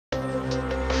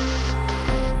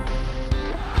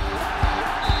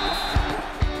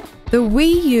The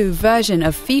Wii U version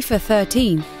of FIFA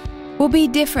 13 will be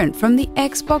different from the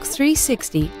Xbox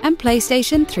 360 and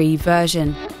PlayStation 3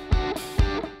 version.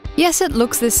 Yes, it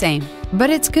looks the same, but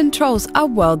its controls are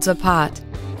worlds apart.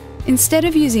 Instead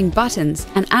of using buttons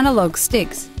and analog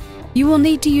sticks, you will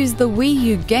need to use the Wii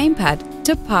U gamepad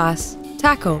to pass,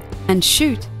 tackle, and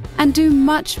shoot, and do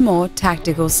much more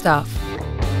tactical stuff.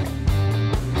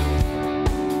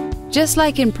 Just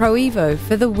like in Pro Evo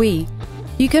for the Wii,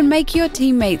 you can make your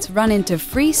teammates run into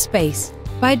free space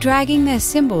by dragging their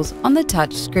symbols on the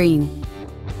touch screen.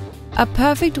 A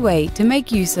perfect way to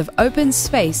make use of open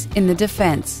space in the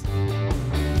defense.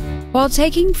 While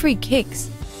taking free kicks,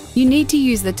 you need to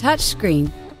use the touch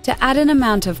screen to add an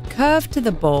amount of curve to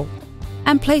the ball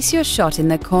and place your shot in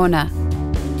the corner.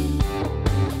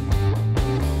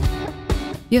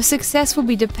 Your success will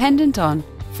be dependent on,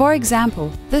 for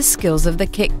example, the skills of the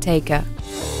kick taker.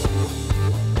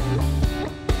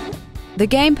 The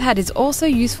gamepad is also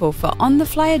useful for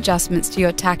on-the-fly adjustments to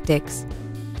your tactics.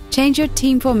 Change your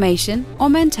team formation or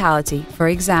mentality, for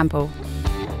example.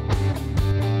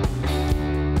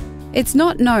 It's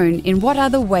not known in what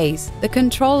other ways the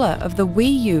controller of the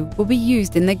Wii U will be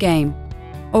used in the game,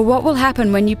 or what will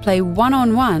happen when you play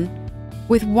one-on-one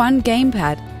with one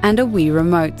gamepad and a Wii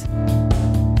remote.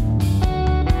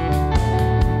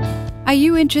 Are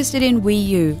you interested in Wii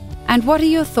U? And what are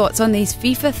your thoughts on these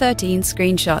FIFA 13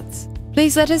 screenshots?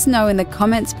 Please let us know in the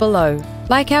comments below.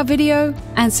 Like our video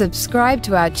and subscribe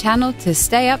to our channel to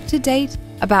stay up to date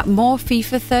about more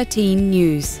FIFA 13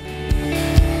 news.